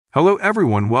Hello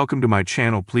everyone, welcome to my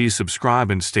channel. Please subscribe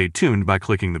and stay tuned by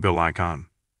clicking the bell icon.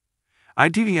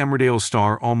 ITV Emmerdale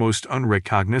star almost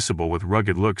unrecognizable with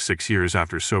rugged look 6 years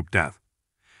after soap death.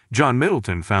 John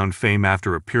Middleton found fame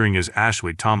after appearing as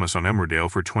Ashley Thomas on Emmerdale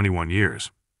for 21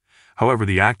 years. However,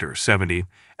 the actor, 70,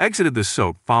 exited the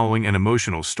soap following an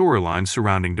emotional storyline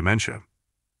surrounding dementia.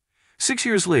 6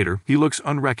 years later, he looks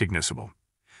unrecognizable.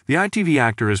 The ITV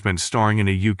actor has been starring in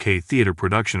a UK theatre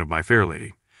production of My Fair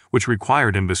Lady, which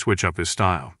required him to switch up his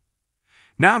style.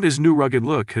 Now his new rugged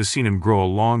look has seen him grow a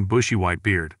long, bushy white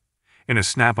beard. In a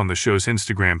snap on the show's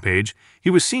Instagram page, he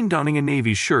was seen donning a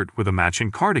navy shirt with a matching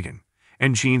cardigan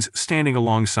and jeans standing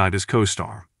alongside his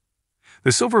co-star.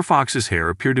 The Silver Fox's hair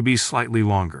appeared to be slightly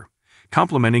longer,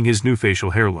 complementing his new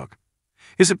facial hair look.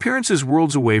 His appearance is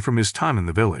worlds away from his time in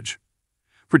the village.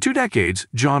 For 2 decades,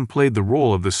 John played the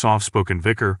role of the soft-spoken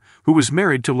vicar who was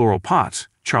married to Laurel Potts,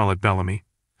 Charlotte Bellamy.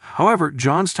 However,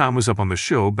 John's time was up on the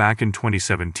show back in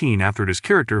 2017 after his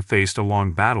character faced a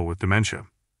long battle with dementia.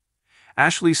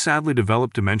 Ashley sadly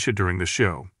developed dementia during the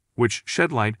show, which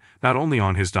shed light not only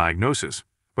on his diagnosis,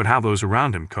 but how those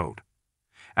around him coped.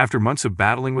 After months of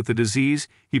battling with the disease,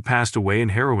 he passed away in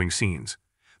harrowing scenes.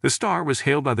 The star was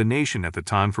hailed by the nation at the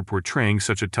time for portraying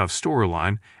such a tough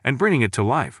storyline and bringing it to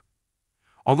life.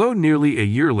 Although nearly a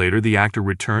year later, the actor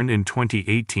returned in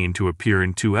 2018 to appear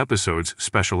in 2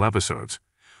 special episodes,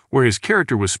 where his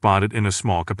character was spotted in a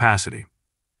small capacity.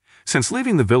 Since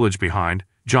leaving the village behind,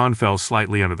 John fell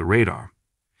slightly under the radar.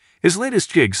 His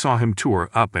latest gig saw him tour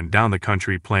up and down the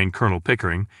country playing Colonel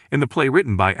Pickering in the play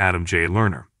written by Adam J.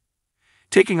 Lerner.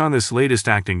 Taking on this latest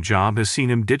acting job has seen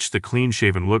him ditch the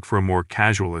clean-shaven look for a more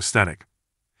casual aesthetic.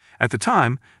 At the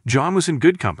time, John was in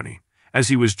good company, as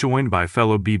he was joined by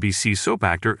fellow BBC soap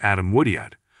actor Adam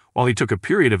Woodyatt, while he took a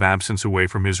period of absence away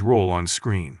from his role on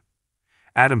screen.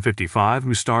 Adam, 55,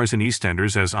 who stars in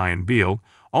EastEnders as Ian Beale,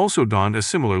 also donned a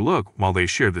similar look while they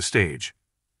shared the stage.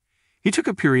 He took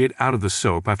a period out of the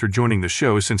soap after joining the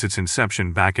show since its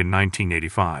inception back in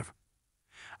 1985.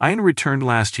 Ian returned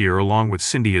last year along with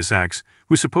Cindy, his ex,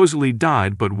 who supposedly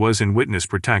died but was in witness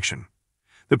protection.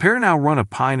 The pair now run a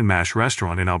pie and mash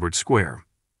restaurant in Albert Square.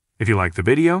 If you liked the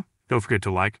video, don't forget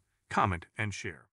to like, comment, and share.